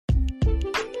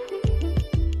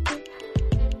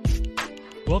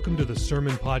Welcome to the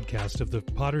Sermon Podcast of the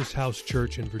Potter's House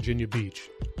Church in Virginia Beach,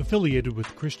 affiliated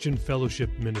with Christian Fellowship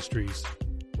Ministries.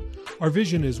 Our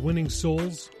vision is winning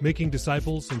souls, making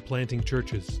disciples, and planting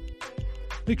churches.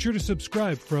 Make sure to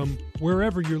subscribe from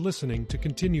wherever you're listening to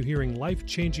continue hearing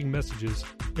life-changing messages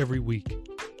every week.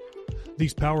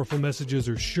 These powerful messages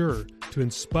are sure to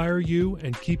inspire you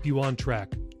and keep you on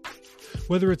track.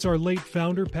 Whether it's our late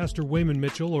founder, Pastor Wayman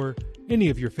Mitchell, or any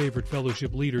of your favorite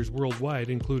fellowship leaders worldwide,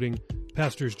 including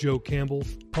Pastors Joe Campbell,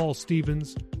 Paul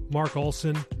Stevens, Mark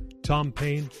Olson, Tom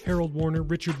Payne, Harold Warner,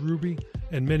 Richard Ruby,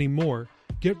 and many more,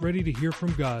 get ready to hear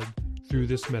from God through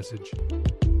this message.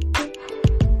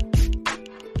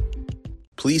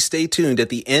 Please stay tuned at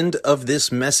the end of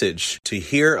this message to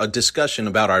hear a discussion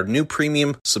about our new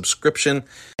premium subscription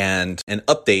and an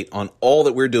update on all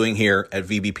that we're doing here at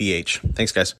VBPH.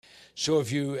 Thanks, guys. So if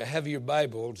you have your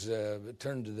Bibles,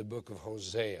 turn to the book of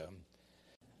Hosea.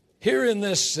 Here in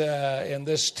this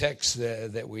text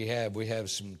that we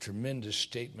have some tremendous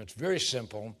statements, very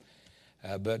simple,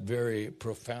 but very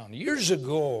profound. Years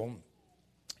ago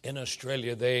in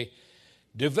Australia, they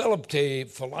developed a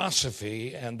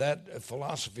philosophy, and that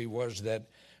philosophy was that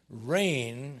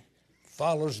rain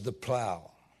follows the plow.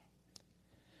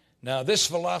 Now, this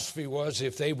philosophy was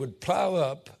if they would plow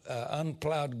up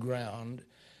unplowed ground,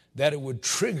 that it would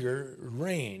trigger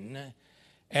rain.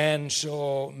 And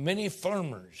so many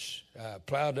farmers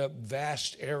plowed up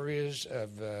vast areas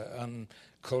of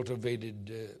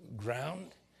uncultivated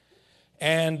ground.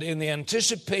 And in the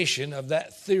anticipation of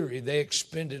that theory, they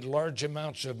expended large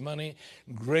amounts of money,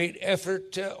 great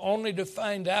effort, only to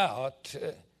find out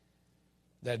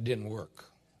that didn't work.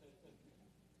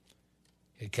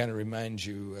 It kind of reminds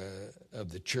you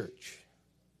of the church.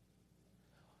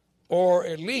 Or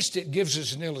at least it gives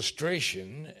us an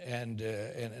illustration and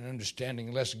an understanding.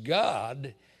 Unless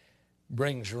God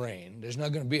brings rain, there's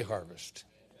not going to be a harvest.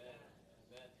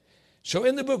 Amen. So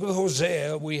in the book of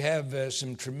Hosea, we have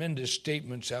some tremendous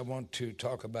statements I want to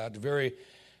talk about. Very,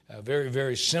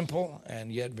 very simple and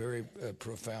yet very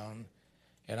profound.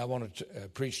 And I want to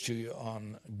preach to you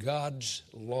on God's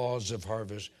laws of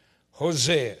harvest.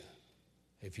 Hosea,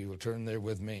 if you will turn there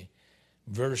with me,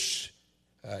 verse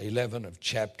 11 of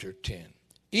chapter 10.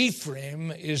 Ephraim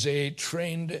is a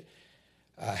trained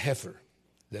heifer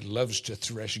that loves to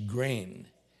thresh grain.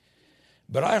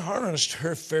 But I harnessed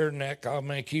her fair neck. I'll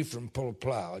make Ephraim pull a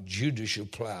plow. Judah shall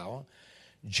plow.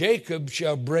 Jacob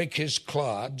shall break his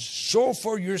clods. Sow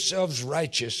for yourselves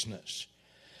righteousness.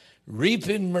 Reap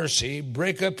in mercy.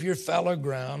 Break up your fallow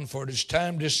ground. For it is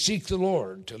time to seek the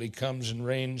Lord till he comes and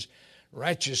rains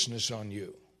righteousness on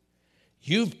you.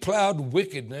 You've plowed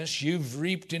wickedness, you've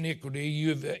reaped iniquity,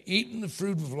 you've eaten the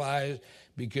fruit of lies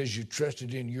because you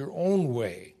trusted in your own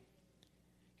way,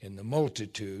 in the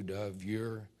multitude of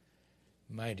your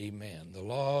mighty men. The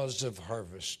laws of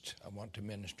harvest I want to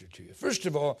minister to you. First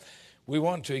of all, we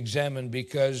want to examine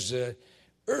because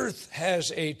earth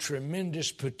has a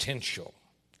tremendous potential.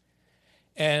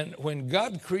 And when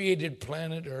God created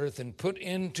planet Earth and put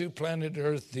into planet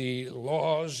Earth the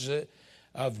laws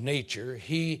of nature,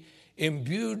 he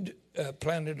imbued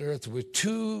planet Earth with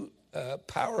two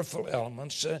powerful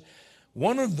elements.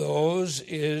 One of those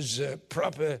is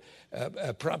propagation,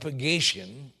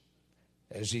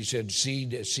 as he said,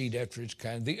 seed after its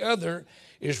kind. The other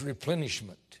is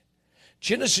replenishment.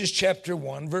 Genesis chapter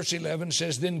 1, verse 11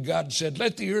 says, Then God said,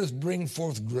 Let the earth bring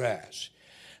forth grass,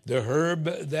 the herb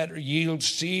that yields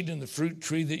seed, and the fruit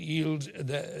tree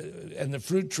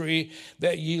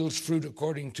that yields fruit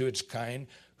according to its kind,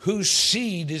 whose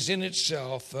seed is in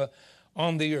itself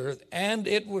on the earth, and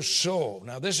it was so.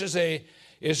 Now, this is a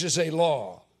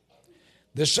law.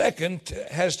 The second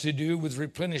has to do with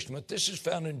replenishment. This is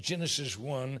found in Genesis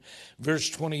 1, verse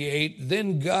 28.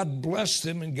 Then God blessed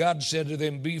them, and God said to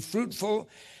them, Be fruitful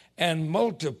and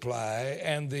multiply.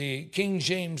 And the King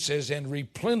James says, and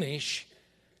replenish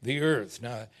the earth.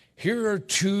 Now, here are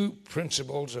two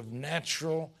principles of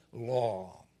natural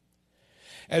law.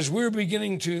 As we're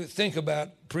beginning to think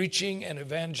about preaching and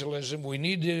evangelism, we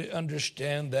need to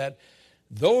understand that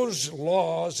those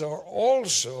laws are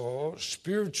also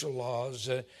spiritual laws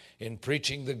in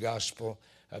preaching the gospel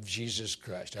of Jesus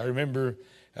Christ. I remember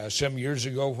some years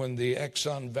ago when the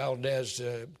Exxon Valdez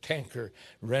tanker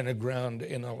ran aground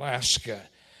in Alaska.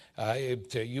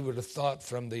 You would have thought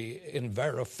from the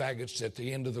envirofaggots that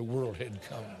the end of the world had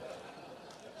come.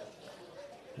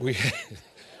 We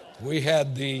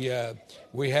had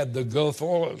the Gulf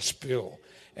oil spill,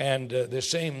 and the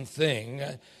same thing,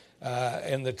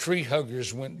 and the tree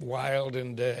huggers went wild,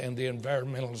 and the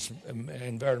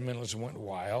environmentalists went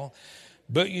wild.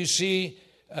 But you see,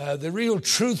 The real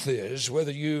truth is,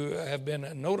 whether you have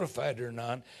been notified or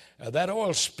not, that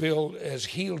oil spill has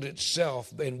healed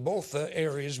itself in both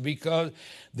areas, because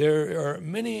there are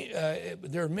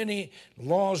many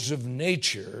laws of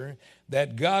nature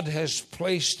that God has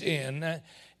placed in,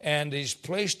 and He's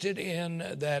placed it in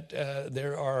that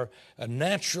there are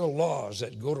natural laws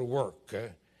that go to work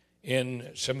in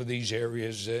some of these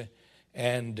areas,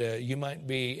 and you might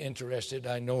be interested.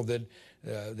 I know that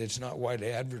it's not widely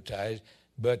advertised,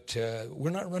 but we're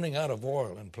not running out of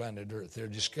oil on planet Earth. They're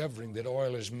discovering that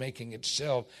oil is making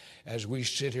itself, as we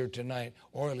sit here tonight,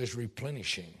 oil is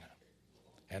replenishing.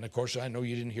 And of course, I know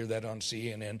you didn't hear that on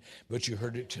CNN, but you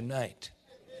heard it tonight.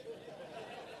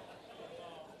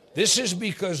 This is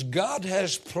because God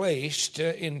has placed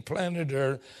in planet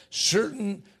Earth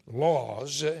certain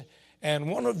laws,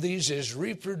 and one of these is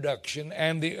reproduction,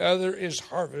 and the other is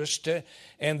harvest.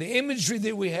 And the imagery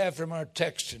that we have from our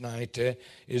text tonight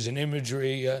is an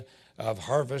imagery of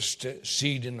harvest,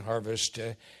 seed and harvest.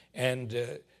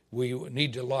 And we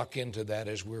need to lock into that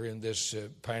as we're in this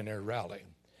Pioneer Rally.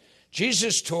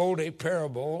 Jesus told a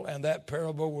parable, and that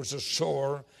parable was the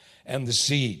sower and the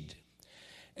seed.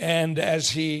 And as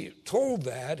he told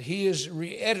that, he is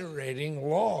reiterating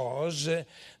laws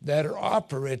that are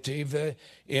operative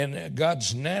in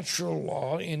God's natural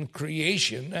law in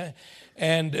creation.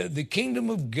 And the kingdom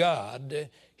of God,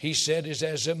 he said, is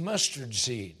as a mustard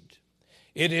seed.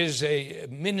 It is a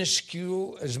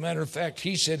minuscule, as a matter of fact,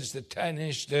 he said it's the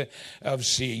tiniest of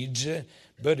seeds,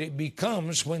 but it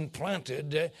becomes, when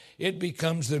planted, it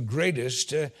becomes the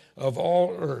greatest of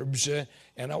all herbs.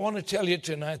 And I want to tell you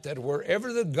tonight that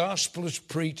wherever the gospel is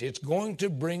preached, it's going to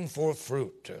bring forth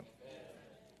fruit.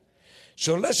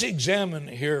 So let's examine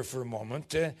here for a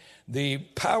moment the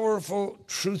powerful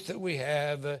truth that we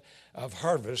have of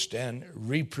harvest and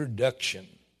reproduction.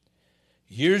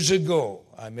 Years ago,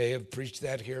 I may have preached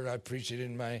that here. I preached it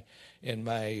in my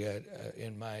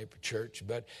church.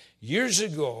 But years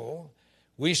ago,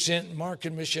 we sent Mark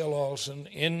and Michelle Olson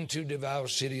into Davao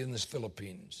City in the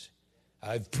Philippines.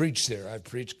 I've preached there. I've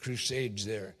preached crusades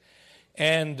there.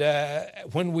 And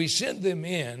when we sent them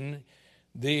in,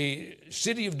 the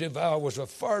city of Davao was a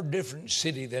far different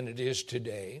city than it is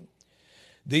today.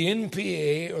 The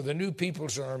NPA, or the New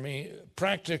People's Army,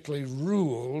 practically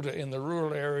ruled in the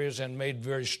rural areas and made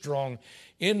very strong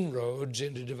inroads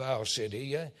into Davao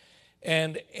City.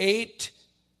 And 8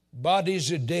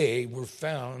 bodies a day were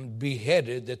found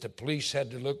beheaded that the police had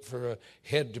to look for a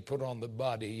head to put on the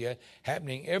body,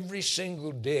 happening every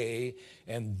single day.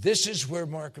 And this is where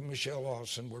Mark and Michelle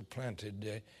Olson were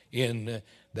planted in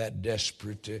that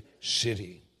desperate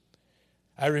city.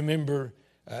 I remember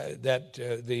that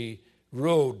the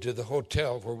road to the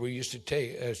hotel where we used to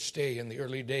stay in the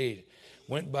early days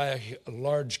went by a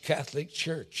large Catholic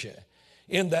church.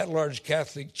 In that large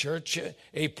Catholic church,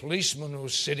 a policeman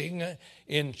was sitting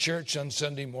in church on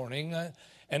Sunday morning.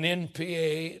 An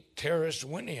NPA terrorist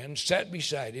went in, sat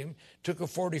beside him, took a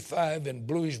 .45 and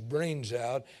blew his brains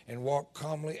out and walked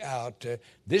calmly out.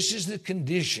 This is the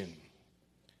condition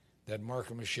that Mark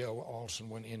and Michelle Olson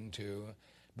went into.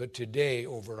 But today,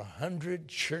 over 100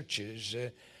 churches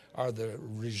are the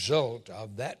result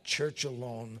of that church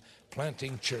alone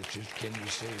planting churches. Can you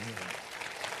say amen?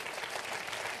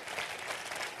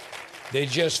 They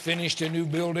just finished a new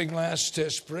building last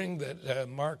spring that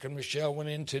Mark and Michelle went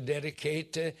in to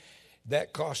dedicate.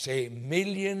 That cost $1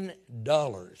 million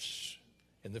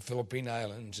in the Philippine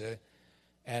Islands.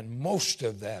 And most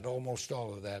of that, almost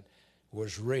all of that,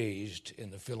 was raised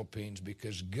in the Philippines,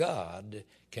 because God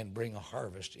can bring a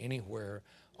harvest anywhere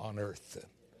on earth.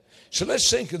 So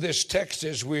let's think of this text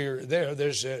as we're there.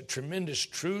 There's tremendous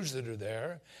truths that are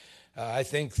there. I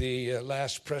think the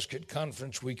last Prescott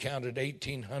conference, we counted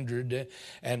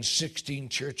 1,816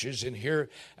 churches. And here,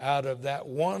 out of that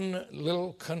one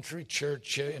little country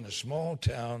church in a small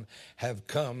town, have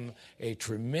come a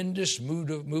tremendous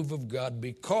move of God,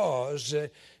 because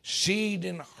seed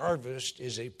and harvest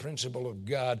is a principle of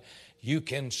God. You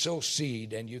can sow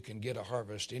seed and you can get a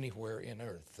harvest anywhere in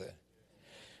earth.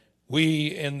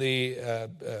 We, in the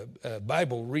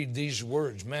Bible, read these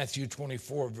words, Matthew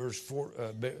 24, verse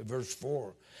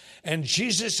 4. And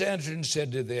Jesus answered and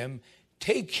said to them,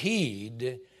 take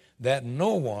heed that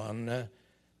no one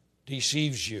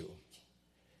deceives you.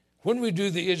 When we do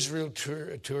the Israel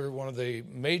tour, one of the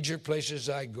major places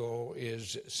I go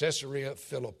is Caesarea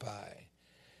Philippi.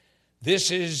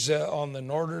 This is on the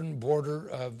northern border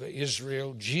of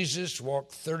Israel. Jesus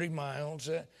walked 30 miles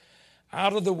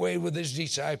out of the way with his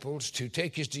disciples to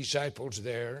take his disciples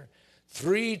there.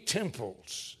 3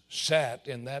 temples sat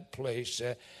in that place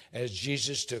as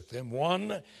Jesus took them.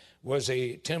 One was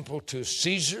a temple to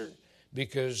Caesar,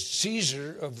 because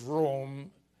Caesar of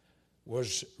Rome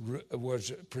was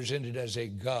presented as a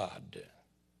god.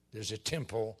 There's a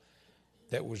temple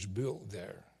that was built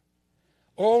there.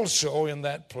 Also in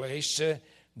that place,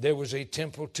 there was a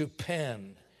temple to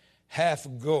Pan, half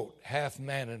goat, half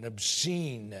man, an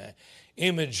obscene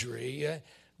imagery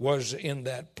was in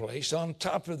that place. On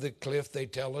top of the cliff, they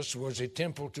tell us, was a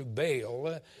temple to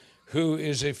Baal, who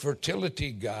is a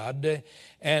fertility god.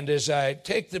 And as I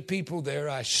take the people there,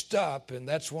 I stop, and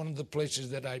that's one of the places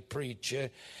that I preach.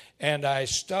 And I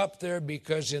stop there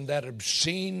because in that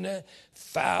obscene,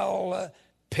 foul,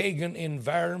 pagan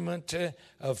environment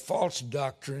of false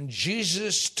doctrine,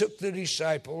 Jesus took the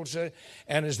disciples,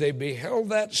 and as they beheld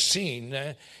that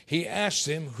scene, he asked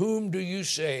them, "Whom do you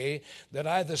say that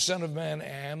I, the Son of Man,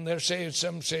 am?"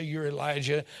 Some say you're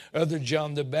Elijah, other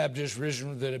John the Baptist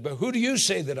risen from the dead. But who do you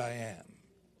say that I am?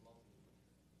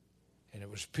 And it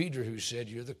was Peter who said,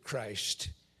 "You're the Christ,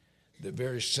 the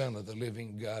very Son of the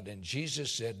living God." And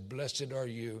Jesus said, "Blessed are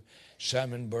you,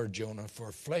 Simon Bar-Jonah,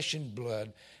 for flesh and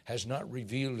blood has not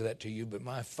revealed that to you, but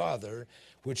my Father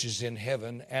which is in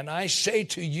heaven. And I say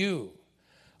to you,"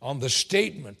 on the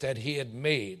statement that he had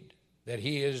made, that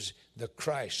he is the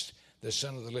Christ, the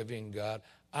Son of the living God,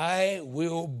 "I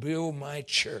will build my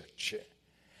church."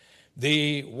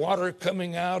 The water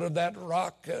coming out of that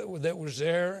rock that was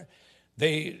there,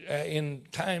 they, in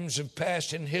times of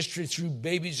past in history, threw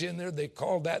babies in there. They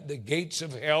called that the gates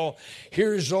of hell.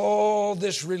 Here's all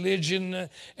this religion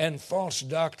and false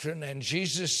doctrine. And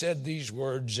Jesus said these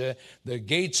words, "The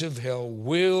gates of hell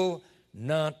will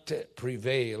not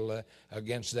prevail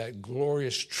against that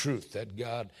glorious truth that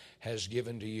God has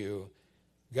given to you."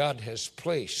 God has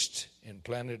placed in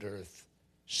planet Earth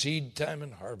seed time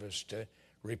and harvest,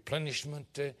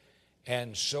 replenishment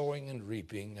and sowing and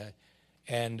reaping.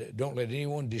 And don't let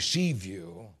anyone deceive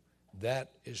you.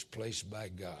 That is placed by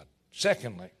God.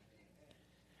 Secondly,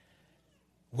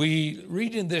 we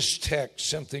read in this text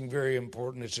something very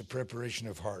important. It's a preparation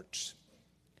of hearts.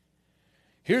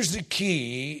 Here's the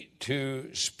key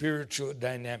to spiritual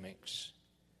dynamics.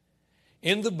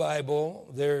 In the Bible,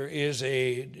 there is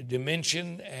a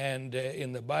dimension, and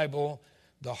in the Bible,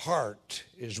 the heart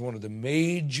is one of the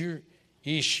major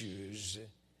issues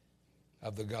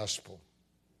of the gospel.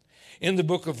 In the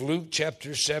book of Luke,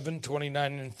 chapter 7,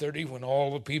 29 and 30, when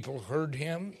all the people heard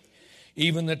him,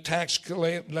 even the tax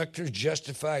collectors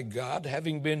justified God,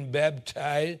 having been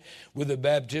baptized with the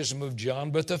baptism of John.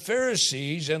 But the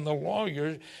Pharisees and the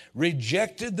lawyers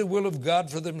rejected the will of God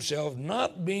for themselves,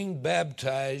 not being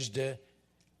baptized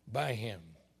by him.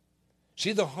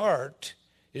 See, the heart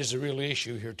is the real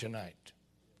issue here tonight.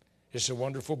 It's a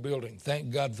wonderful building.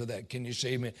 Thank God for that. Can you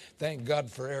say amen? Thank God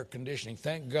for air conditioning.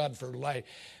 Thank God for light.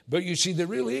 But you see, the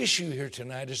real issue here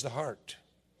tonight is the heart.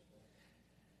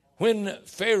 When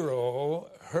Pharaoh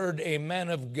heard a man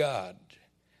of God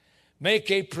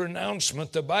make a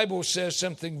pronouncement, the Bible says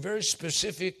something very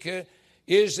specific,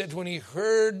 is that when he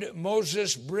heard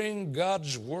Moses bring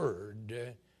God's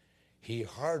word, he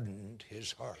hardened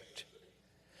his heart.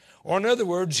 Or in other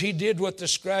words, he did what the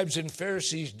scribes and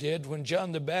Pharisees did when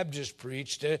John the Baptist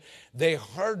preached. They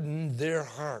hardened their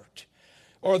heart.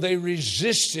 Or they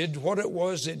resisted what it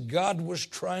was that God was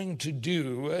trying to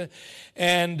do,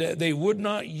 and they would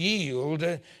not yield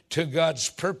to God's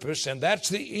purpose. And that's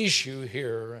the issue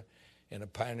here in a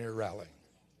Pioneer Rally.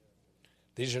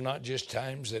 These are not just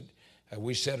times that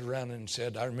we sat around and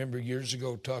said, I remember years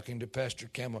ago talking to Pastor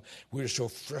Campbell, we were so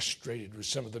frustrated with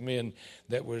some of the men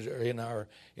that were in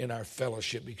our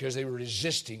fellowship because they were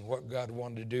resisting what God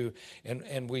wanted to do.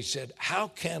 And we said, how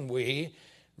can we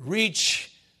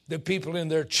reach the people in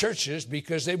their churches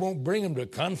because they won't bring them to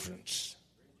conference?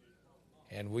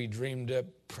 And we dreamed up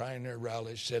Pioneer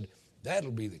Rally, said,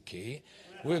 that'll be the key.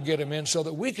 We'll get them in so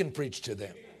that we can preach to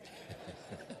them.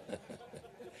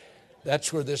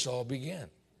 That's where this all began.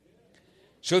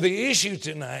 So the issue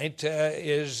tonight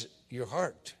is your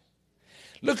heart.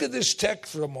 Look at this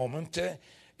text for a moment.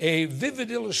 A vivid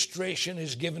illustration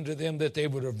is given to them that they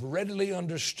would have readily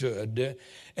understood,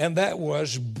 and that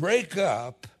was break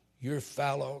up your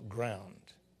fallow ground.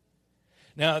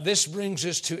 Now, this brings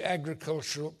us to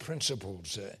agricultural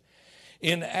principles.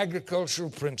 In agricultural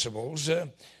principles,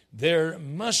 there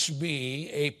must be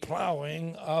a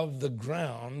plowing of the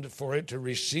ground for it to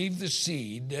receive the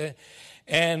seed,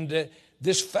 and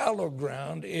this fallow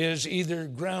ground is either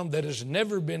ground that has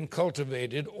never been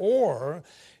cultivated or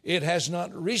it has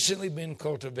not recently been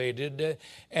cultivated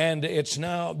and it's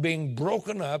now being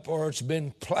broken up or it's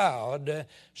been plowed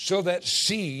so that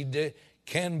seed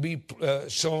can be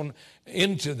sown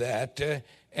into that.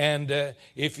 And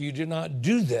if you do not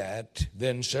do that,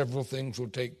 then several things will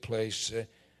take place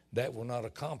that will not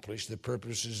accomplish the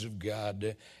purposes of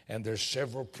God. And there's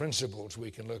several principles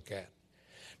we can look at.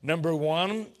 Number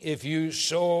one, if you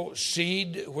sow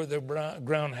seed where the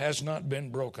ground has not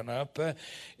been broken up,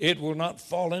 it will not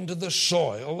fall into the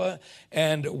soil,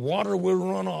 and water will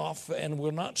run off and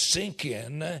will not sink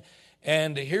in.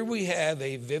 And here we have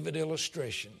a vivid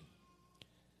illustration.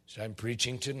 As I'm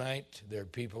preaching tonight, there are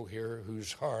people here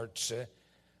whose hearts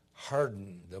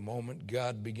harden the moment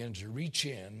God begins to reach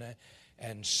in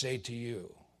and say to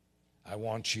you, I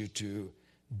want you to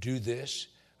do this,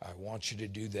 I want you to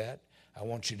do that, I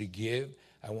want you to give,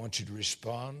 I want you to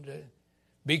respond,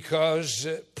 because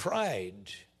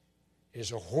pride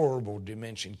is a horrible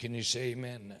dimension. Can you say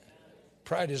amen?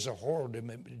 Pride is a horrible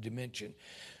dimension.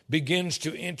 Begins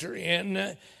to enter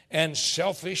in, and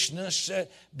selfishness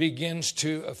begins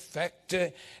to affect,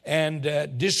 and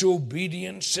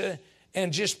disobedience,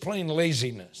 and just plain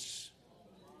laziness.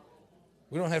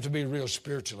 We don't have to be real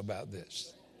spiritual about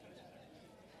this.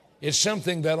 It's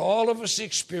something that all of us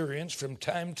experience from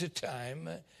time to time,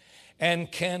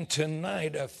 and can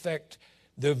tonight affect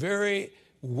the very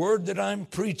word that I'm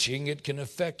preaching. It can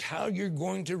affect how you're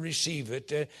going to receive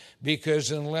it, because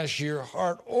unless your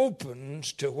heart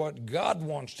opens to what God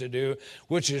wants to do,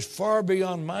 which is far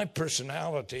beyond my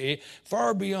personality,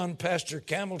 far beyond Pastor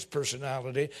Campbell's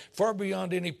personality, far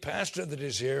beyond any pastor that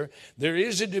is here, there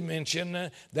is a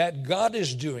dimension that God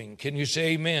is doing. Can you say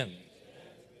amen?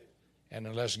 And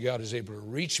unless God is able to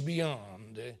reach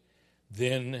beyond,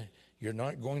 then you're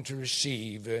not going to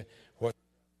receive what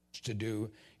He wants to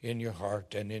do in your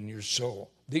heart and in your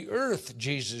soul. The earth,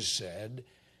 Jesus said,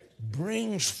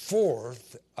 brings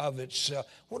forth of itself.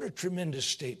 What a tremendous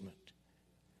statement.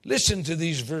 Listen to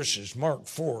these verses, Mark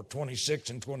 4, 26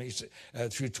 and 20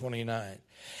 through 29.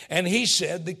 And he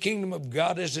said, the kingdom of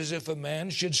God is as if a man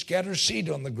should scatter seed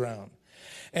on the ground,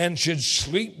 and should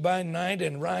sleep by night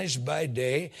and rise by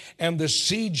day, and the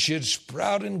seed should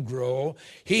sprout and grow.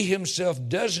 He himself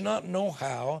does not know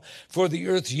how, for the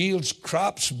earth yields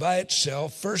crops by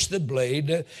itself, first the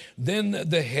blade, then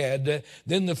the head,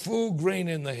 then the full grain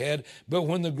in the head. But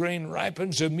when the grain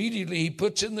ripens, immediately he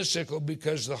puts in the sickle,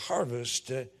 because the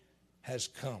harvest has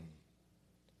come.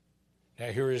 Now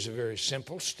here is a very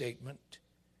simple statement,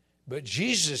 but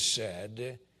Jesus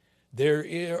said,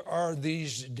 there are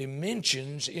these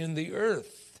dimensions in the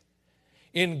earth,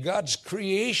 in God's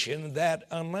creation, that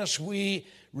unless we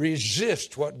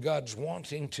resist what God's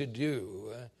wanting to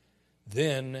do,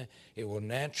 then it will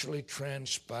naturally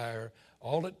transpire.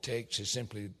 All it takes is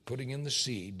simply putting in the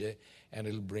seed, and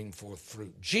it'll bring forth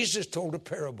fruit. Jesus told a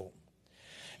parable,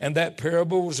 and that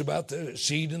parable was about the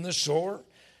seed and the sower.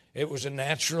 It was a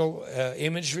natural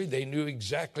imagery. They knew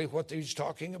exactly what he was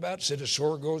talking about. Said a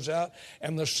sower goes out,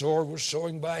 and the sower was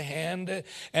sowing by hand,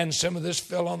 and some of this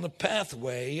fell on the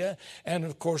pathway, and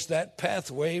of course that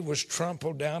pathway was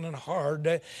trampled down and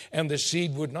hard, and the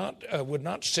seed would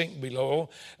not sink below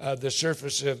the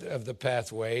surface of the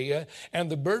pathway,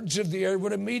 and the birds of the air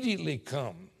would immediately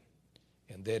come,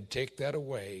 and they'd take that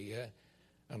away,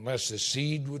 unless the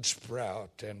seed would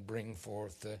sprout and bring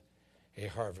forth a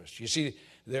harvest. You see,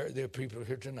 there are people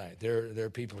here tonight. There are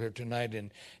people here tonight,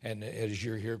 and as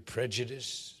you're here,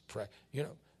 prejudice.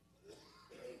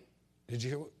 Did you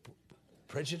hear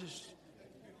prejudice?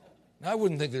 Now, I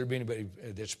wouldn't think there'd be anybody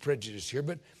that's prejudiced here,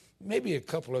 but maybe a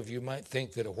couple of you might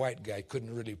think that a white guy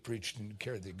couldn't really preach and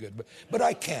carry the good, but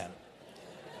I can.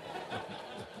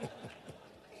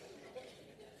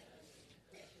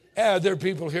 There are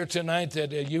people here tonight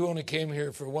that you only came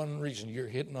here for one reason. You're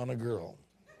hitting on a girl.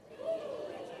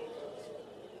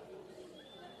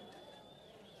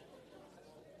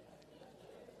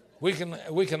 We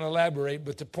can elaborate,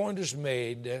 but the point is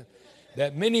made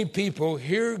that many people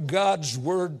hear God's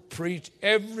word preached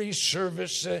every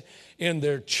service in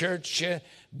their church,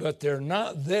 but they're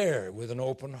not there with an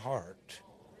open heart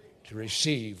to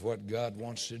receive what God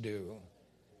wants to do.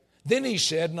 Then he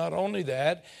said, not only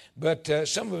that, but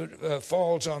some of it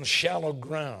falls on shallow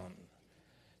ground.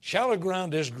 Shallow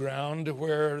ground is ground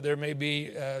where there may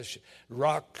be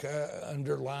rock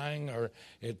underlying, or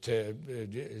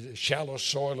shallow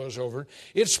soil is over.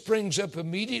 It springs up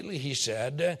immediately, he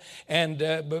said,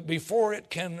 but before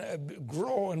it can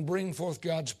grow and bring forth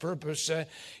God's purpose,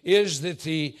 is that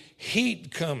the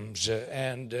heat comes,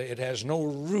 and it has no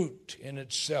root in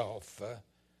itself,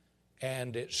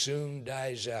 and it soon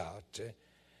dies out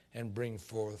and bring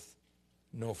forth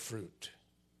no fruit.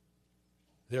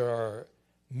 There are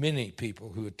many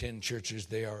people who attend churches,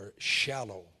 they are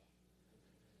shallow.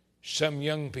 Some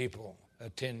young people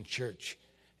attend church,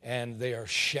 and they are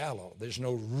shallow. There's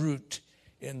no root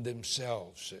in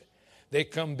themselves. They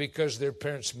come because their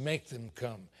parents make them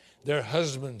come. Their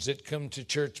husbands that come to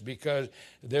church because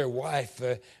their wife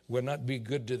will not be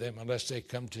good to them unless they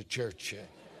come to church.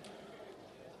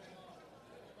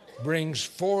 Brings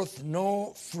forth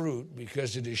no fruit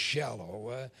because it is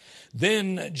shallow.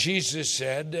 Then Jesus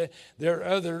said,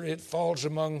 it falls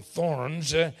among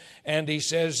thorns. And he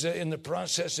says, in the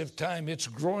process of time, it's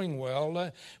growing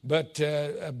well, but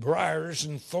briars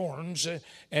and thorns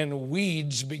and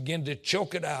weeds begin to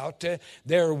choke it out.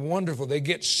 They're wonderful. They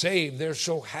get saved. They're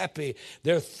so happy.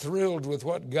 They're thrilled with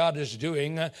what God is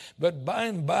doing. But by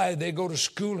and by, they go to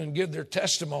school and give their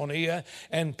testimony,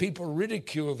 and people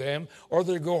ridicule them, or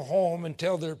they go home and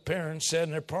tell their parents,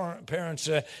 and their parents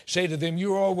say to them,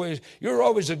 you're always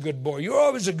a good boy, you're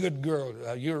always a good girl,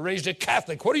 you were raised a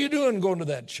Catholic, what are you doing going to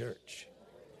that church?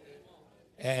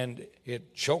 And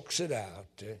it chokes it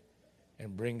out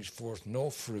and brings forth no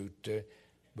fruit.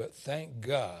 But thank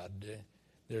God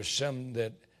there's some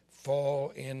that fall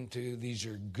into, these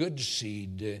are good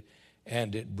seed,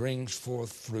 and it brings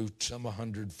forth fruit, some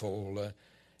 100-fold.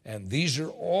 And these are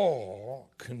all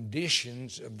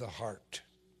conditions of the heart.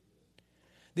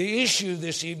 The issue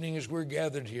this evening as we're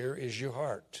gathered here is your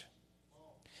heart.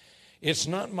 It's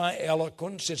not my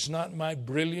eloquence, it's not my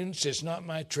brilliance, it's not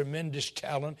my tremendous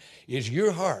talent, it's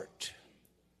your heart.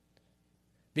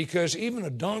 Because even a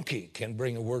donkey can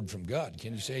bring a word from God.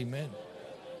 Can you say amen?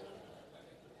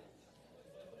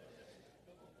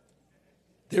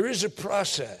 There is a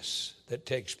process that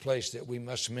takes place that we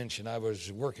must mention. I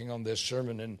was working on this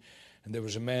sermon, and there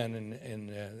was a man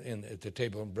at the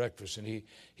table and breakfast, and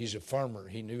he's a farmer.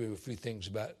 He knew a few things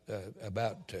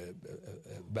about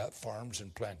farms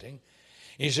and planting.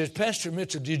 He says, Pastor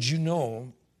Mitchell, did you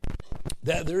know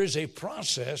that there is a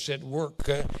process at work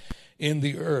in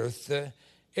the earth?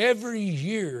 Every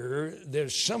year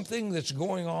there's something that's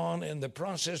going on in the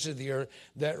process of the earth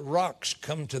that rocks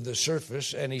come to the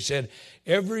surface. And he said,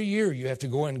 every year you have to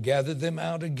go and gather them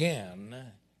out again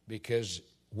because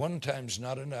one time's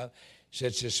not enough. So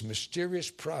it's this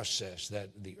mysterious process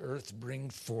that the earth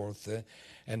brings forth.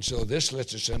 And so this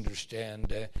lets us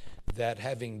understand that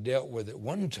having dealt with it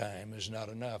one time is not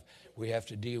enough. We have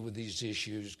to deal with these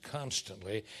issues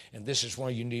constantly. And this is why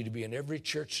you need to be in every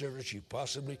church service you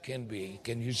possibly can be.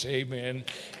 Can you say amen?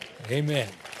 Amen.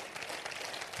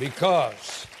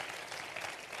 Because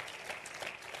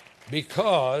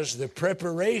the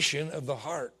preparation of the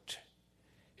heart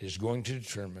is going to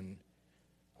determine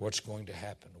what's going to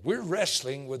happen. We're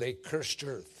wrestling with a cursed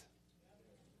earth.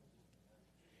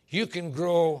 You can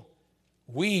grow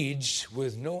weeds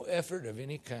with no effort of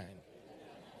any kind.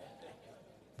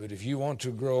 But if you want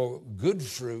to grow good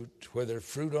fruit, whether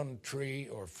fruit on a tree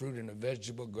or fruit in a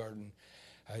vegetable garden,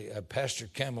 Pastor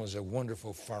Camel is a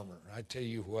wonderful farmer. I tell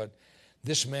you what,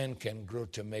 this man can grow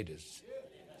tomatoes.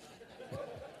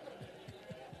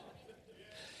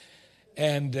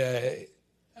 And I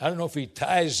don't know if he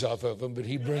tithes off of them, but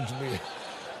he brings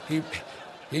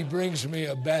me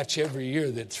a batch every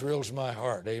year that thrills my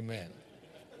heart. Amen.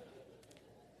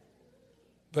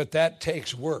 But that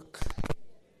takes work.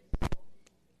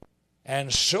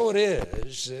 And so it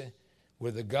is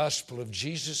with the gospel of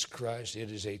Jesus Christ. It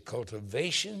is a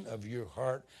cultivation of your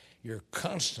heart. You're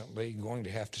constantly going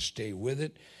to have to stay with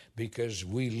it because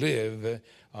we live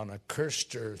on a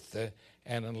cursed earth.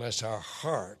 And unless our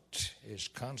heart is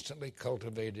constantly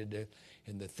cultivated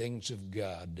in the things of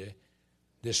God,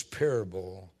 this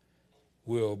parable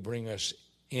will bring us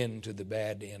into the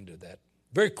bad end of that.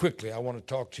 Very quickly, I want to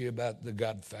talk to you about the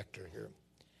God factor here.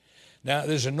 Now,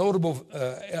 there's a notable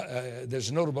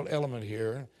element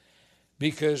here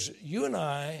because you and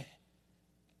I,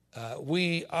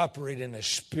 we operate in a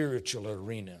spiritual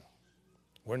arena.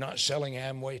 We're not selling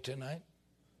Amway tonight.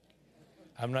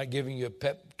 I'm not giving you a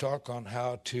pep talk on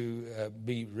how to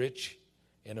be rich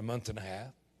in a month and a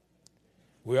half.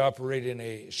 We operate in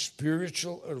a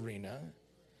spiritual arena.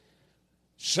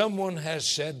 Someone has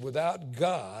said, without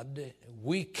God,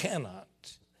 we cannot,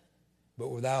 but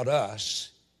without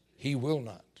us, He will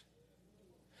not.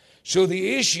 So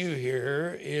the issue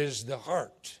here is the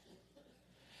heart.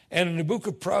 And in the book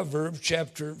of Proverbs,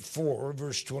 chapter 4,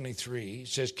 verse 23, it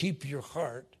says, keep your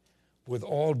heart with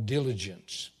all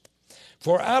diligence,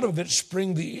 for out of it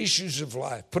spring the issues of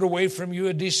life. Put away from you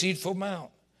a deceitful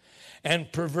mouth,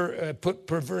 and put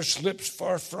perverse lips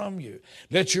far from you.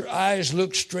 Let your eyes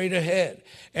look straight ahead,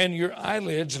 and your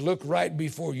eyelids look right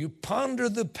before you. Ponder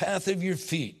the path of your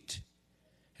feet,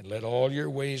 and let all your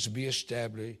ways be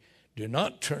established. Do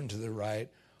not turn to the right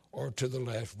or to the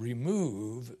left.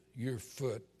 Remove your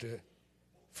foot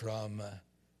from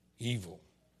evil.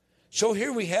 So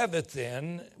here we have it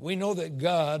then. We know that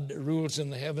God rules in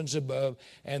the heavens above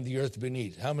and the earth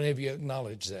beneath. How many of you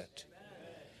acknowledge that?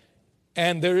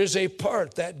 And there is a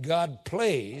part that God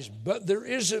plays, but there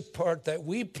is a part that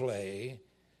we play,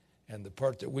 and the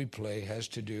part that we play has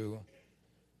to do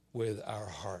with our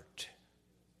heart.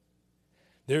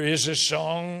 There is a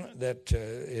song that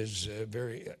is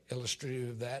very illustrative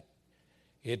of that.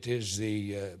 It is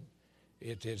the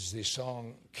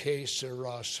song Que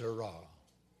Sera Sera.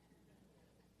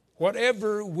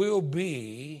 Whatever will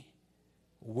be,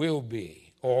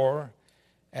 or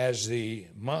as the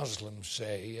Muslims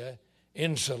say,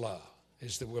 Inshallah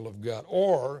is the will of God,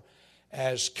 or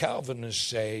as Calvinists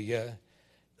say,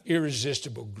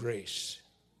 irresistible grace.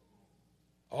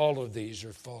 All of these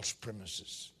are false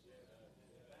premises.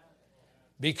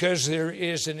 Because there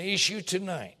is an issue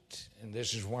tonight, and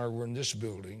this is why we're in this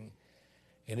building,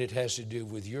 and it has to do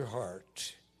with your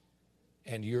heart,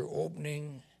 and you're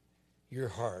opening your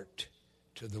heart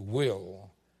to the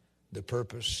will, the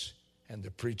purpose, and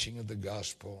the preaching of the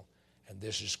gospel, and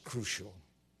this is crucial.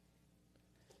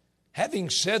 Having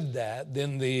said that,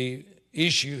 then the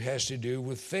issue has to do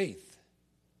with faith.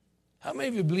 How many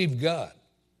of you believe God?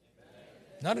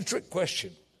 Not a trick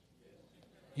question.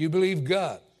 You believe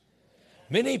God.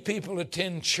 Many people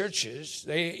attend churches,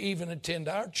 they even attend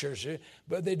our churches,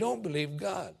 but they don't believe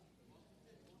God.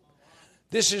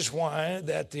 This is why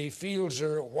that the fields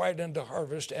are white unto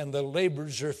harvest and the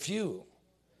laborers are few.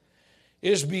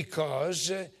 Is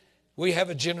because we have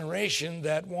a generation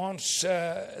that wants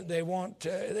they want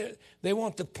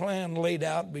the plan laid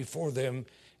out before them,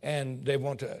 and they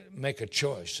want to make a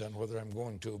choice on whether I'm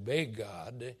going to obey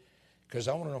God, because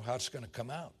I want to know how it's going to come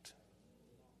out.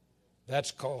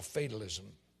 That's called fatalism.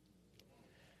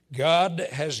 God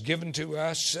has given to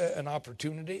us an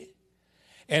opportunity.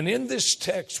 And in this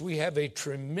text, we have a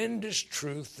tremendous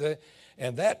truth.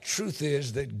 And that truth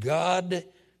is that God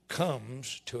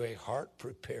comes to a heart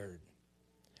prepared.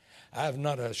 I have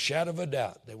not a shadow of a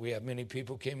doubt that we have many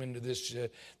people came into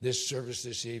this service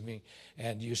this evening,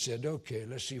 and you said, okay,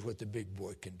 let's see what the big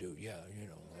boy can do. Yeah, you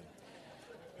know.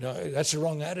 No, that's the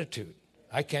wrong attitude.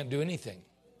 I can't do anything.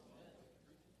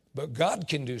 But God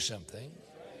can do something.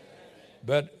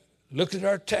 But look at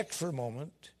our text for a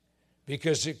moment,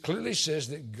 because it clearly says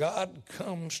that God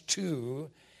comes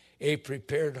to a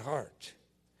prepared heart.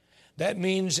 That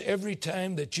means every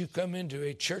time that you come into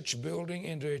a church building,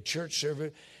 into a church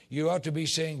service, you ought to be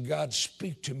saying, God,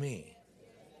 speak to me.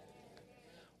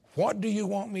 What do you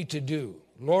want me to do?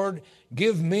 Lord,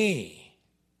 give me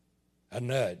a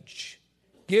nudge.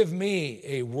 Give me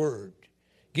a word.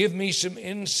 Give me some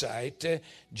insight.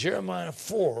 Jeremiah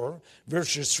 4,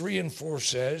 verses 3 and 4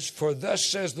 says, for thus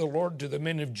says the Lord to the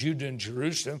men of Judah and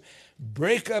Jerusalem,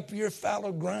 break up your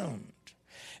fallow ground,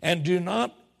 and do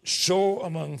not sow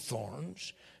among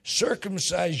thorns.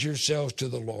 Circumcise yourselves to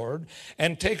the Lord,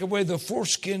 and take away the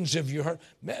foreskins of your heart.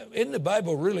 Isn't the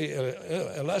Bible really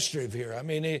illustrative here? I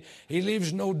mean, he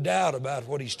leaves no doubt about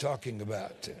what he's talking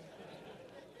about.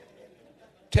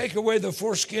 Take away the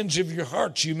foreskins of your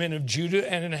hearts, you men of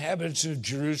Judah and inhabitants of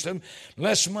Jerusalem,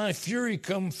 lest my fury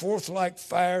come forth like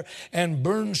fire and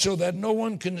burn so that no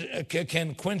one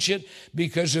can quench it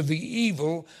because of the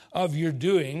evil of your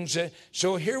doings.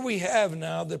 So here we have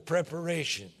now the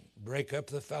preparation. Break up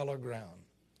the fallow ground.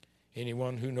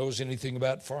 Anyone who knows anything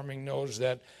about farming knows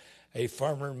that a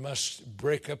farmer must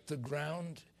break up the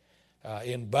ground.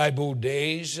 In Bible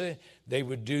days, they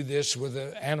would do this with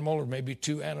an animal or maybe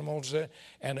two animals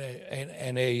and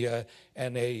a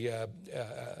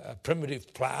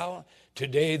primitive plow.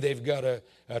 Today, they've got a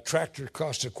tractor that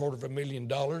costs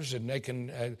 $250,000,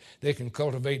 and they can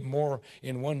cultivate more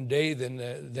in one day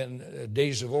than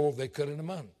days of old they could in a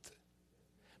month.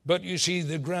 But you see,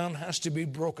 the ground has to be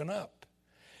broken up.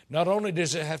 Not only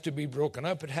does it have to be broken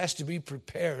up, it has to be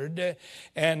prepared.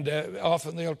 And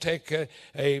often they'll take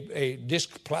a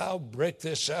disc plow, break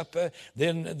this up.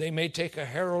 Then they may take a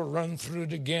harrow, run through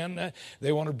it again.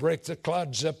 They want to break the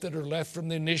clods up that are left from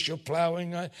the initial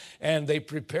plowing. And they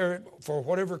prepare it for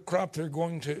whatever crop they're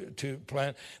going to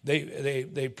plant.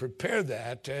 They prepare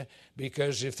that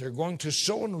because if they're going to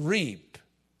sow and reap,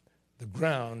 the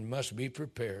ground must be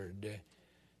prepared.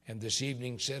 And this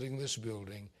evening, setting this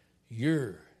building,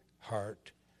 your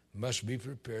heart must be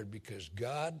prepared, because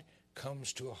God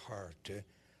comes to a heart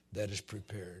that is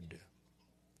prepared.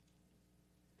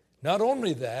 Not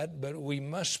only that, but we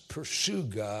must pursue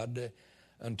God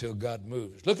until God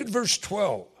moves. Look at verse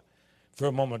 12 for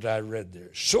a moment. I read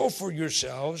there. Sow for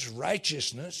yourselves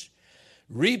righteousness,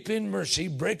 reap in mercy,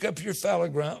 break up your fallow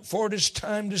ground, for it is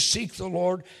time to seek the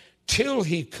Lord till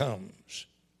he comes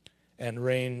and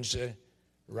rains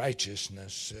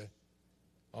righteousness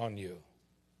on you.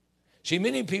 See,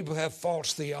 many people have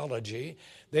false theology.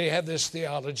 They have this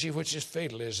theology, which is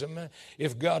fatalism.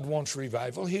 If God wants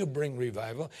revival, he'll bring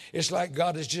revival. It's like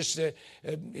God is just,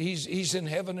 he's in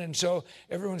heaven, and so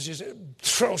everyone's just,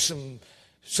 throw some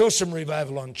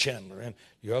revival on Chandler. And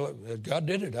God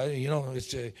did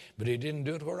it, but he didn't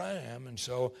do it where I am, and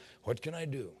so what can I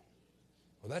do?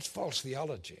 Well, that's false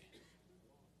theology.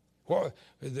 Well,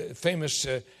 the famous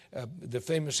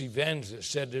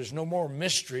evangelist said there's no more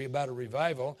mystery about a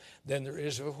revival than there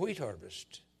is of a wheat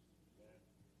harvest.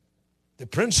 The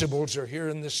principles are here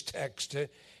in this text. It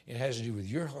has to do with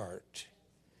your heart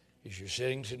as you're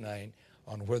sitting tonight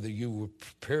on whether you will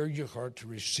prepare your heart to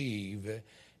receive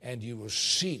and you will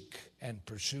seek and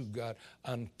pursue God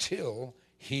until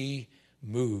he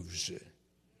moves.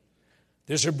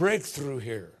 There's a breakthrough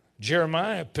here.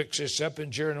 Jeremiah picks this up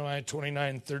in Jeremiah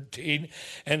 29:13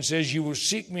 and says, you will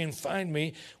seek me and find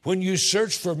me when you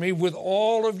search for me with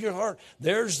all of your heart.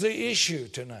 There's the issue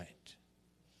tonight.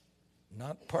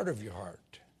 Not part of your heart.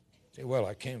 Say, well,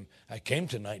 I came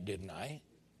tonight, didn't I?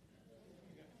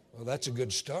 Well, that's a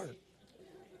good start.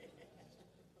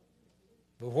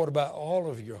 But what about all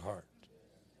of your heart?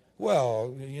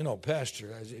 Well,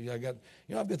 Pastor, I've got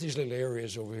these little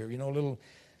areas over here,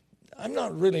 I'm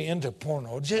not really into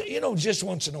porno. Just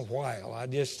once in a while.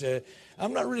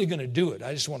 I'm not really going to do it.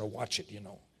 I just want to watch it,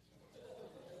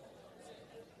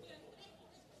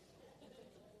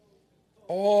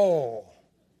 All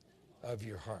of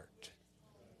your heart.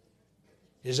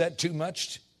 Is that too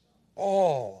much?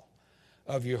 All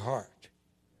of your heart.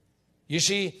 You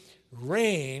see,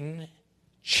 rain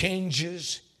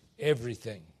changes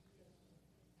everything.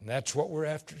 And that's what we're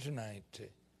after tonight.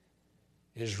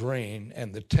 Is rain,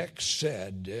 and the text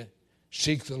said,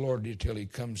 seek the Lord until he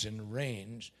comes and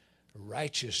rains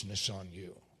righteousness on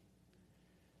you.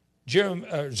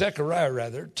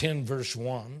 Zechariah 10 verse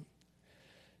 1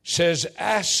 says,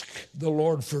 ask the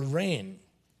Lord for rain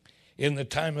in the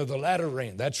time of the latter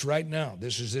rain. That's right now.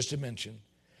 This is this dimension.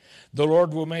 The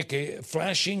Lord will make a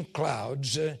flashing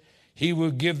clouds. He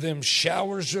will give them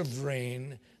showers of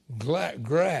rain,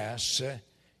 grass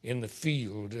in the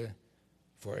field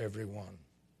for everyone.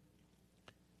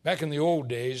 Back in the old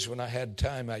days when I had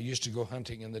time, I used to go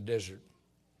hunting in the desert.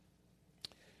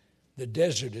 The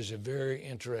desert is a very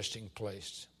interesting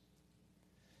place.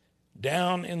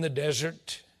 Down in the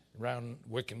desert, around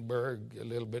Wickenburg, a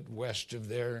little bit west of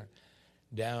there,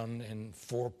 down in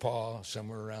Forepaugh,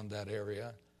 somewhere around that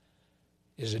area,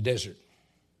 is a desert.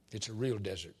 It's a real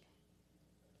desert.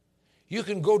 You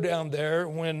can go down there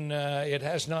when it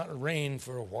has not rained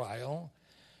for a while,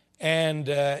 and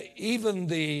even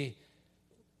the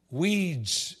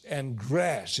weeds and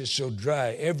grass is so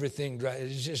dry, everything dry.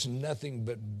 It's just nothing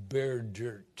but bare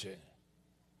dirt.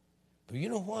 But you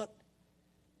know what?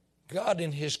 God,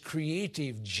 in his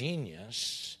creative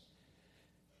genius,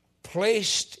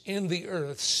 placed in the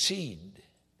earth seed.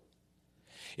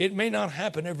 It may not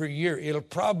happen every year. It'll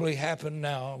probably happen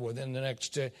now within the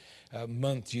next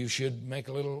month. You should make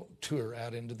a little tour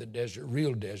out into the desert,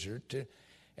 real desert,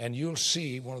 and you'll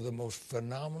see one of the most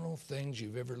phenomenal things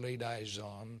you've ever laid eyes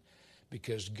on,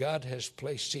 because God has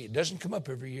placed seed. It doesn't come up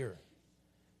every year.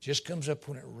 It just comes up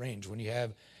when it rains. When you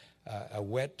have a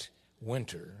wet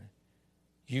winter,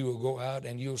 you will go out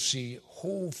and you'll see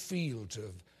whole fields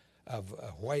of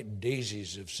white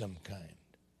daisies of some kind.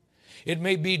 It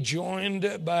may be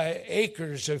joined by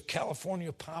acres of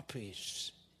California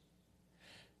poppies,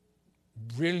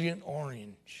 brilliant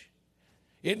orange.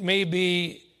 It may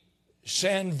be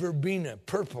San Verbena,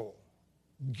 purple,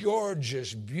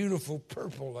 gorgeous, beautiful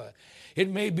purple. It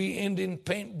may be Indian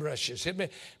paintbrushes.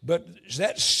 But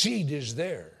that seed is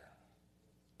there.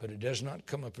 But it does not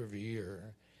come up every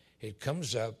year. It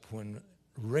comes up when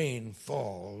rain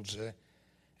falls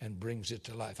and brings it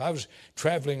to life. I was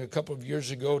traveling a couple of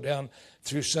years ago down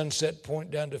through Sunset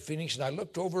Point down to Phoenix, and I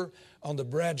looked over on the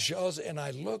Bradshaws, and I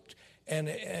looked, and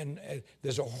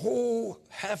there's a whole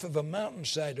half of a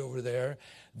mountainside over there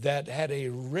that had a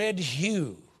red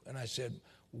hue. And I said,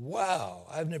 wow,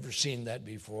 I've never seen that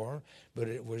before. But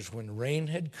it was when rain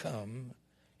had come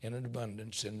in an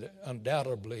abundance, and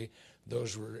undoubtedly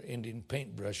those were Indian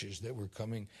paintbrushes that were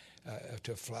coming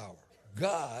to flower.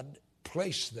 God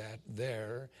placed that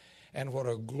there, and what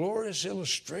a glorious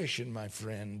illustration, my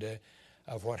friend,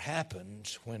 of what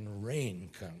happens when rain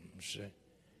comes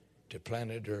to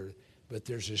planet Earth. But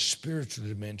there's a spiritual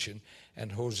dimension,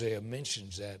 and Hosea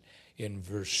mentions that in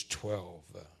verse 12.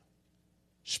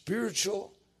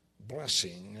 Spiritual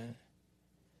blessing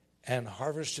and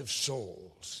harvest of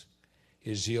souls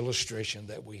is the illustration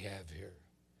that we have here.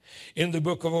 In the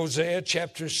book of Hosea,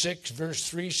 chapter 6, verse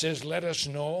 3 says, let us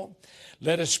know,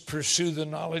 let us pursue the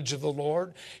knowledge of the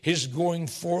Lord. His going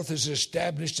forth is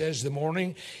established as the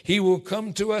morning. He will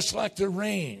come to us like the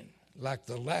rain, like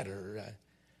the latter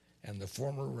and the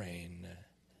former rain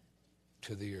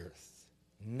to the earth.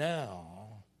 Now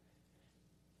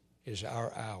is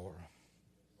our hour.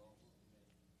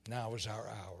 Now is our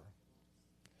hour.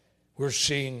 We're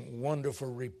seeing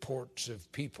wonderful reports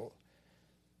of people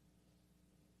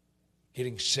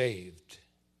getting saved,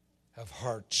 of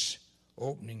hearts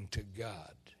opening to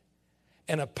God.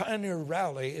 And a pioneer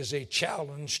rally is a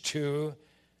challenge to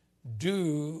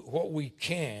do what we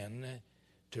can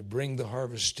to bring the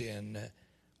harvest in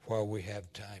while we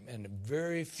have time. And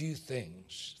very few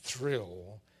things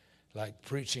thrill like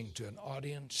preaching to an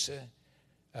audience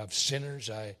of sinners.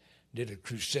 I did a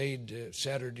crusade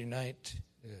Saturday night,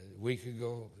 a week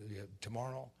ago,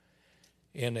 tomorrow,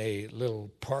 in a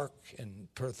little park in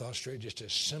Perth, Australia, just a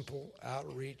simple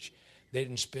outreach. They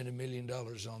didn't spend $1 million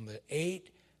on the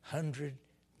 800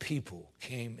 people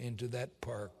came into that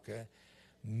park,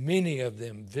 many of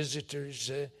them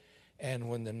visitors, and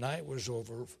when the night was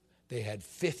over, they had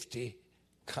 50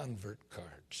 convert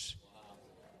cards.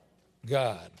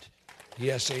 God.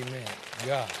 Yes, amen.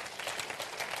 God.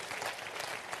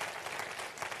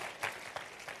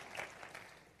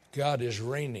 God is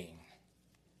reigning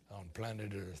on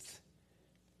planet Earth.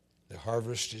 The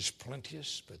harvest is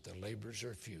plenteous, but the labors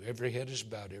are few. Every head is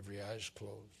bowed, every eye is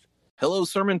closed. Hello,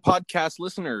 Sermon Podcast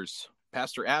listeners.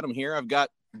 Pastor Adam here. I've got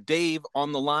Dave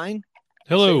on the line.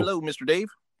 Hello. Say hello, Mr. Dave.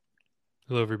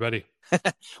 Hello, everybody.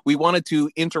 We wanted to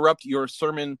interrupt your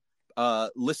sermon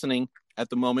listening at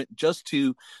the moment just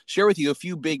to share with you a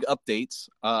few big updates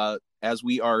as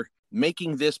we are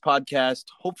making this podcast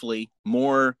hopefully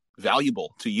more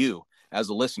valuable to you as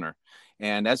a listener.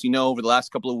 And as you know, over the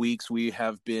last couple of weeks, we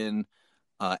have been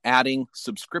adding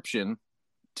subscription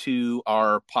to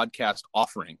our podcast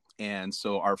offering. And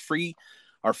so our free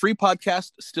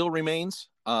podcast still remains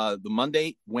the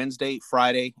Monday, Wednesday,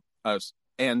 Friday,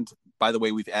 and by the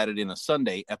way, we've added in a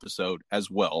Sunday episode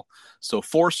as well. So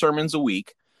 4 sermons a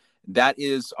week. That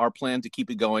is our plan to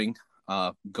keep it going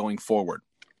forward.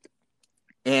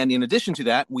 And in addition to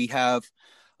that, we have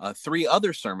 3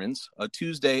 other sermons, a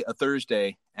Tuesday, a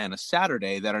Thursday, and a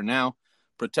Saturday that are now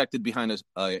protected behind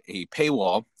a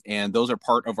paywall, and those are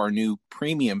part of our new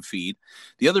premium feed.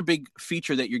 The other big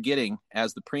feature that you're getting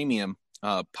as the premium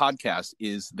podcast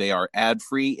is they are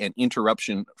ad-free and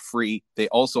interruption-free. They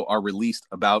also are released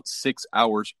about 6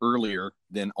 hours earlier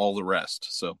than all the rest.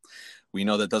 So we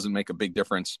know that doesn't make a big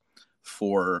difference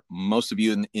for most of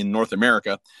you in North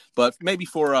America, but maybe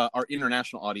for our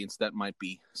international audience, that might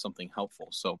be something helpful.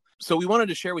 So we wanted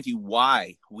to share with you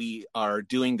why we are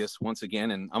doing this once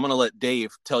again, and I'm going to let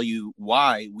Dave tell you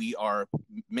why we are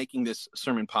making this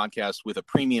sermon podcast with a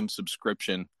premium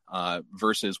subscription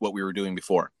versus what we were doing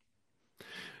before.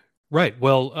 Right.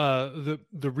 Well,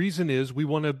 the reason is we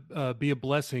want to be a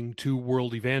blessing to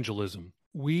world evangelism.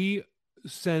 We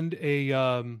send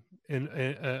a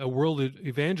world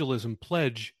evangelism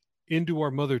pledge into our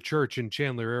mother church in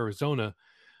Chandler, Arizona,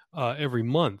 every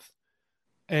month,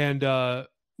 and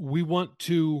we want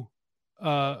to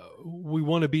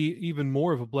be even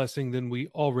more of a blessing than we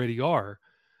already are,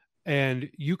 and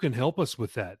you can help us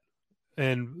with that.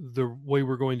 And the way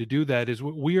we're going to do that is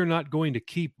we are not going to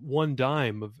keep one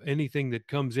dime of anything that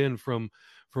comes in from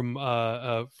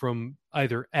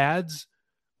either ads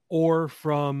or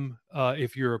from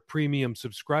if you're a premium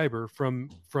subscriber from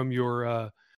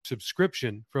your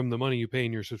subscription, from the money you pay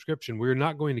in your subscription. We're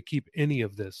not going to keep any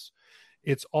of this.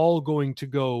 It's all going to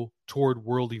go toward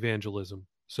world evangelism.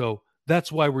 So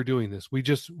that's why we're doing this.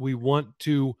 We want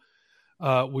to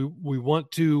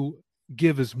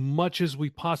give as much as we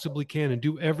possibly can and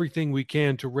do everything we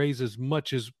can to raise as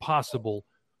much as possible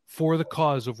for the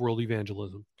cause of world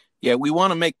evangelism. Yeah, we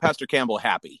want to make Pastor Campbell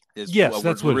happy. That's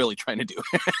what we're really trying to do.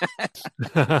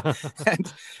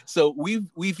 And so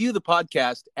we view the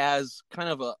podcast as kind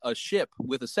of a ship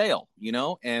with a sail,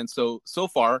 and so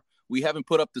far we haven't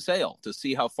put up the sail to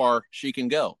see how far she can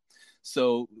go.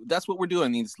 So that's what we're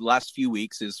doing these last few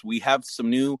weeks is we have some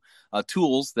new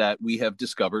tools that we have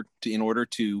discovered in order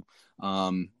to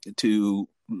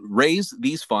raise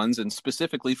these funds, and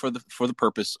specifically for the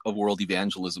purpose of world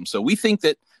evangelism. So we think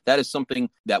that is something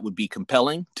that would be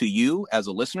compelling to you as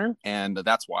a listener, and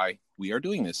that's why we are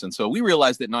doing this. And so we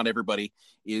realize that not everybody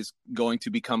is going to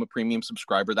become a premium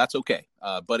subscriber. That's okay.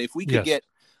 But if we could get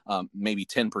maybe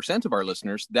 10% of our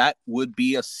listeners, that would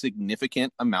be a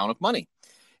significant amount of money.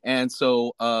 And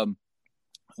so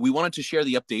we wanted to share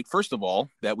the update, first of all,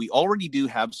 that we already do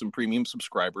have some premium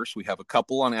subscribers. We have a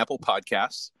couple on Apple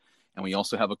Podcasts. and we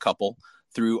also have a couple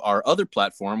through our other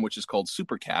platform, which is called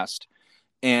Supercast.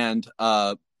 And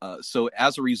so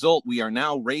as a result, we are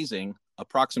now raising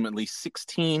approximately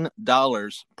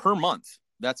 $16 per month.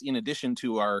 That's in addition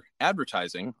to our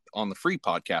advertising on the free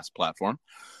podcast platform.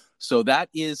 So that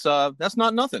is that's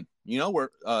not nothing. We're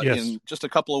in just a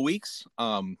couple of weeks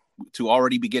to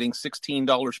already be getting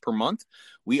 $16 per month.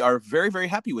 We are very, very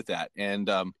happy with that. And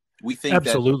we think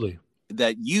absolutely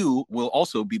that you will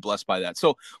also be blessed by that.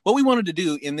 So what we wanted to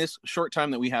do in this short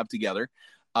time that we have together,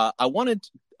 I wanted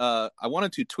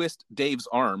to twist Dave's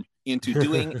arm into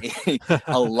doing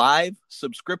a live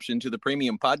subscription to the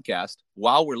premium podcast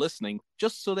while we're listening,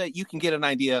 just so that you can get an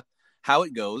idea how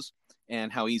it goes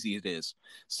and how easy it is.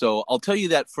 So I'll tell you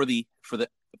that for the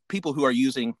people who are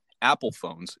using Apple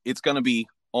phones, it's going to be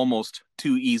almost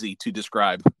too easy to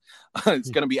describe.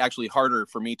 It's going to be actually harder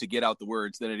for me to get out the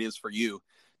words than it is for you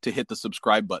to hit the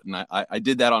subscribe button. I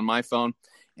did that on my phone,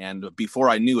 and before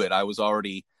I knew it, I was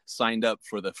already signed up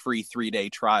for the free 3-day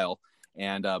trial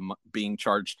and being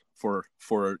charged for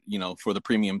the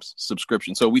premium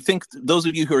subscription. So we think those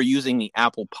of you who are using the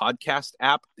Apple Podcast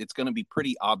app, it's going to be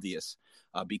pretty obvious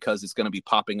because it's going to be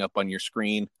popping up on your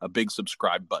screen, a big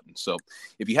subscribe button. So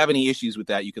if you have any issues with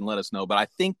that, you can let us know. But I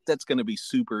think that's going to be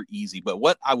super easy. But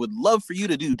what I would love for you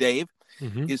to do, Dave,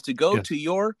 is to go to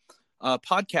your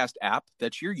podcast app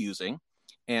that you're using,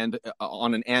 and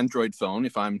on an Android phone,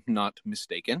 if I'm not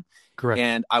mistaken. Correct.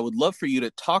 And I would love for you to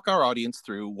talk our audience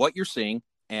through what you're seeing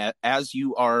as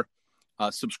you are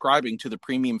subscribing to the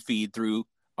premium feed through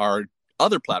our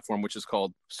other platform, which is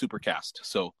called Supercast.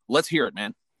 So let's hear it,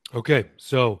 man. Okay.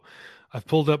 So I've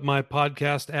pulled up my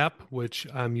podcast app, which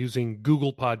I'm using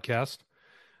Google Podcast.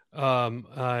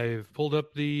 I've pulled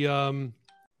up the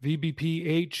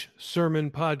VBPH Sermon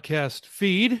Podcast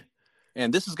feed.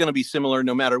 And this is going to be similar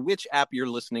no matter which app you're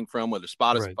listening from, whether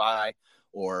Spotify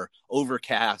or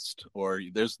Overcast, or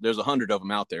there's 100 of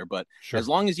them out there. But as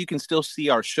long as you can still see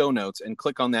our show notes and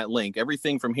click on that link,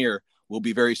 everything from here will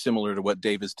be very similar to what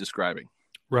Dave is describing.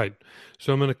 Right.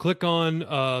 So I'm going to click on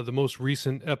the most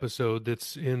recent episode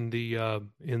that's in the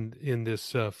in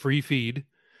this free feed,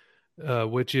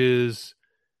 which is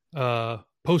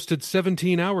posted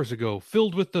 17 hours ago,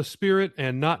 Filled with the Spirit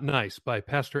and Not Nice by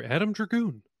Pastor Adam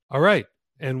Dragoon. All right.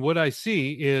 And what I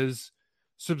see is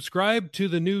subscribe to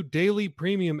the new daily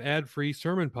premium ad-free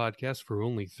sermon podcast for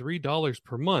only $3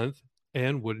 per month.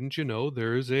 And wouldn't you know,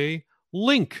 there's a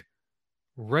link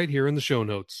right here in the show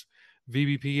notes,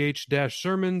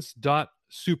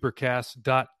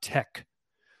 vbph-sermons.supercast.tech.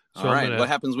 So all right. What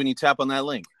happens when you tap on that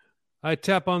link? I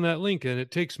tap on that link and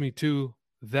it takes me to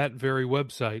that very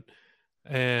website.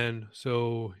 And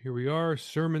so here we are,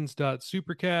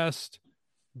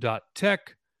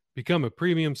 sermons.supercast.tech. Become a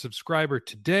premium subscriber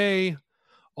today.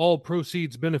 All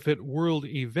proceeds benefit world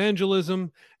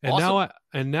evangelism. And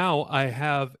awesome. now I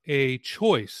have a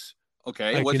choice.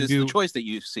 Okay, what is the choice that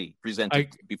you see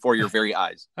presented before your very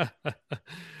eyes?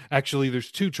 Actually, there's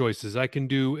two choices. I can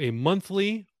do a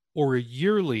monthly or a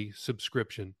yearly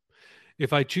subscription.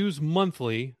 If I choose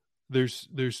monthly, there's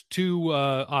two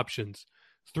options.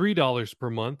 $3 per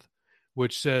month,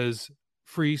 which says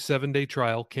free 7-day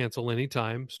trial, cancel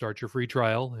anytime, start your free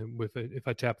trial if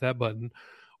I tap that button,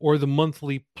 or the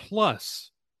monthly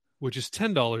plus, which is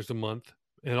 $10 a month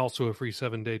and also a free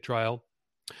 7-day trial.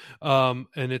 And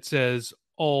it says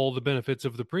all the benefits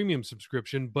of the premium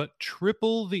subscription, but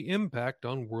triple the impact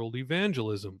on world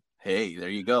evangelism. Hey, there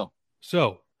you go.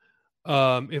 So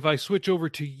if I switch over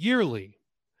to yearly,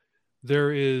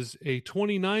 there is a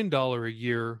 $29 a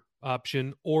year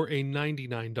option or a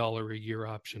 $99 a year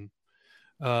option.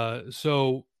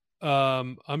 So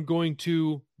I'm going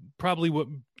to probably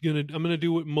I'm going to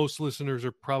do what most listeners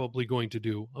are probably going to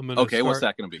do. What's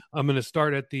that going to be? I'm going to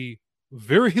start at the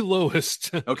very lowest.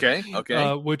 Okay.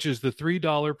 Which is the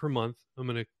 $3 per month. I'm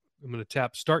going to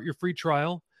tap start your free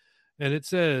trial, and it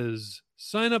says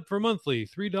sign up for monthly,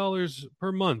 $3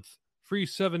 per month, free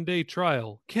 7-day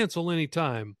trial, cancel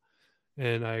anytime.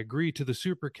 And I agree to the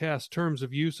Supercast terms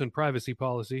of use and privacy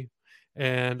policy.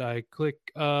 And I click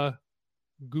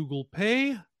Google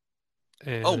Pay.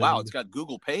 And oh, wow. It's got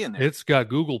Google Pay in there. It's got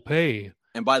Google Pay.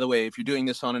 And by the way, if you're doing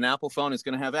this on an Apple phone, it's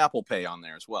going to have Apple Pay on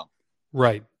there as well.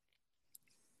 Right.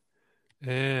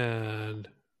 And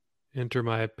enter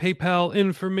my PayPal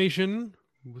information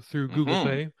through Google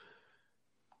Pay.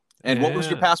 And what was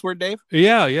your password, Dave?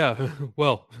 Yeah.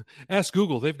 Well, ask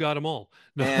Google. They've got them all.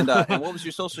 No. And what was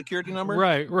your social security number?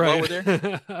 Right. Over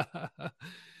there?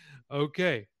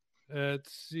 Okay.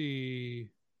 Let's see.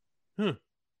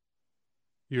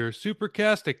 Your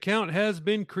Supercast account has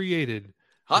been created.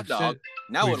 Hot dog.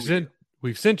 Now what do we do?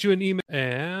 We've sent you an email,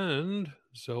 and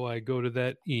So I go to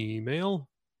that email,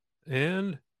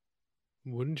 and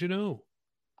wouldn't you know,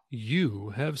 you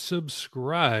have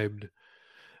subscribed.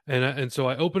 And so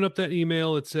I open up that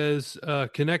email. It says,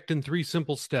 connect in 3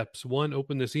 simple steps. 1,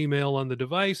 open this email on the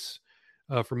device.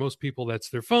 For most people, that's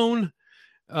their phone.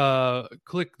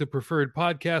 Click the preferred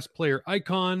podcast player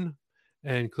icon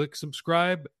and click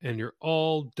subscribe, and you're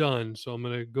all done. So I'm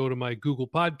going to go to my Google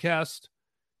Podcast,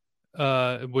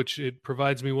 which it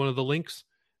provides me one of the links,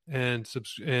 and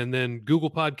then Google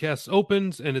Podcasts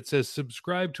opens, and it says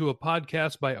subscribe to a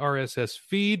podcast by RSS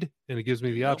feed, and it gives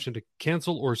me the option to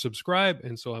cancel or subscribe.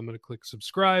 And so I'm going to click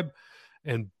subscribe,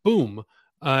 and boom,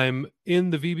 I'm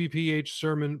in the VBPH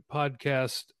Sermon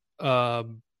Podcast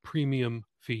premium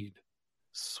feed.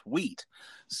 Sweet.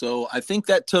 So I think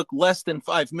that took less than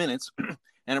 5 minutes,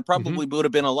 and it probably would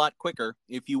have been a lot quicker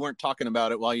if you weren't talking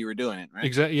about it while you were doing it, right?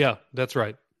 Exactly. Yeah, that's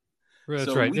right.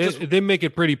 That's right. They make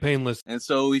it pretty painless. And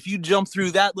so if you jump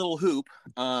through that little hoop,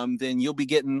 then you'll be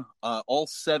getting all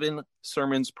 7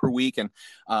 sermons per week. And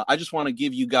I just want to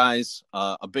give you guys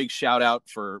a big shout out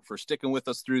for sticking with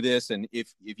us through this. And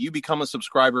if you become a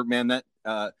subscriber, man,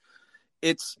 that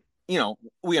it's, you know,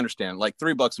 we understand like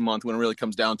 $3 a month when it really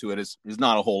comes down to it is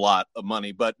not a whole lot of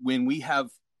money. But when we have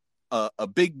a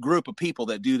big group of people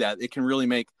that do that, it can really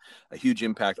make a huge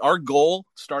impact. Our goal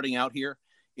starting out here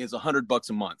is $100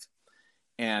 a month.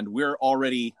 And we're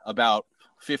already about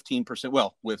 15%.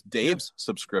 Well, with Dave's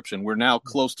subscription, we're now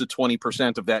close to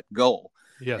 20% of that goal.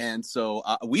 Yes. And so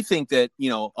we think that, you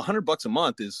know, $100 a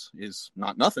month is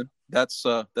not nothing. That's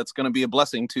going to be a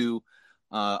blessing to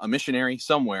a missionary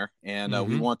somewhere. And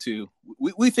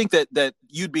we think that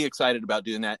you'd be excited about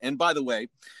doing that. And by the way,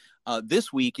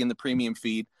 this week in the premium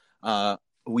feed,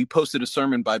 we posted a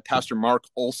sermon by Pastor Mark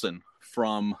Olson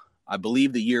from, I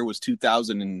believe the year was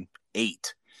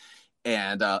 2008.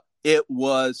 And it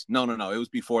was, no, it was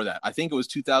before that. I think it was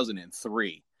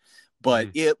 2003, but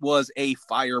it was a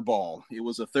fireball. It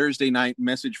was a Thursday night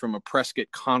message from a Prescott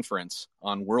conference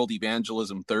on World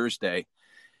Evangelism Thursday.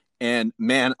 And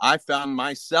man, I found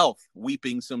myself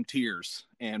weeping some tears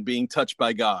and being touched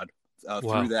by God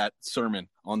through that sermon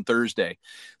on Thursday.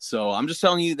 So I'm just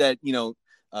telling you that, you know,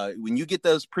 when you get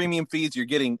those premium feeds, you're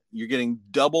getting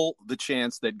double the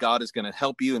chance that God is going to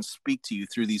help you and speak to you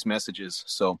through these messages.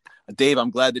 So, Dave,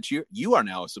 I'm glad that you are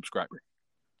now a subscriber.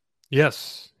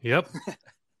 Yes. Yep.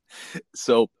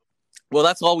 So, well,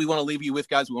 that's all we want to leave you with,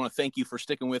 guys. We want to thank you for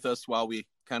sticking with us while we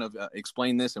kind of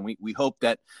explain this, and we hope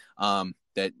that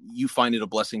that you find it a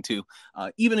blessing too.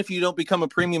 Even if you don't become a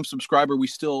premium subscriber, we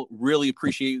still really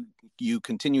appreciate you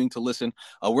continuing to listen.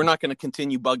 We're not going to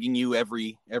continue bugging you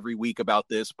every week about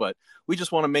this, but we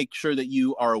just want to make sure that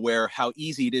you are aware how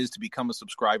easy it is to become a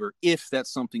subscriber if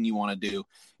that's something you want to do.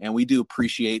 And we do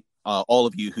appreciate all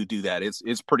of you who do that.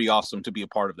 It's pretty awesome to be a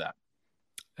part of that.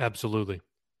 Absolutely.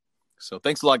 So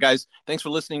thanks a lot, guys. Thanks for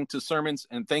listening to sermons,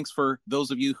 and thanks for those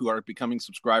of you who are becoming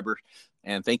subscribers,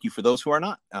 and thank you for those who are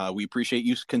not. We appreciate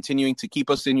you continuing to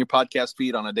keep us in your podcast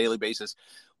feed on a daily basis.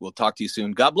 We'll talk to you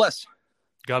soon. God bless.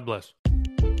 God bless.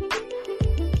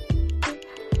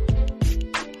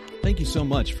 Thank you so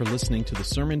much for listening to the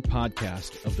sermon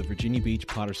podcast of the Virginia Beach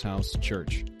Potter's House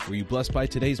Church. Were you blessed by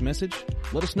today's message?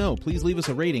 Let us know. Please leave us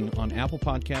a rating on Apple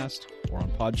Podcast or on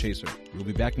Podchaser. We'll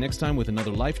be back next time with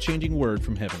another life-changing word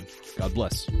from heaven. God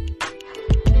bless.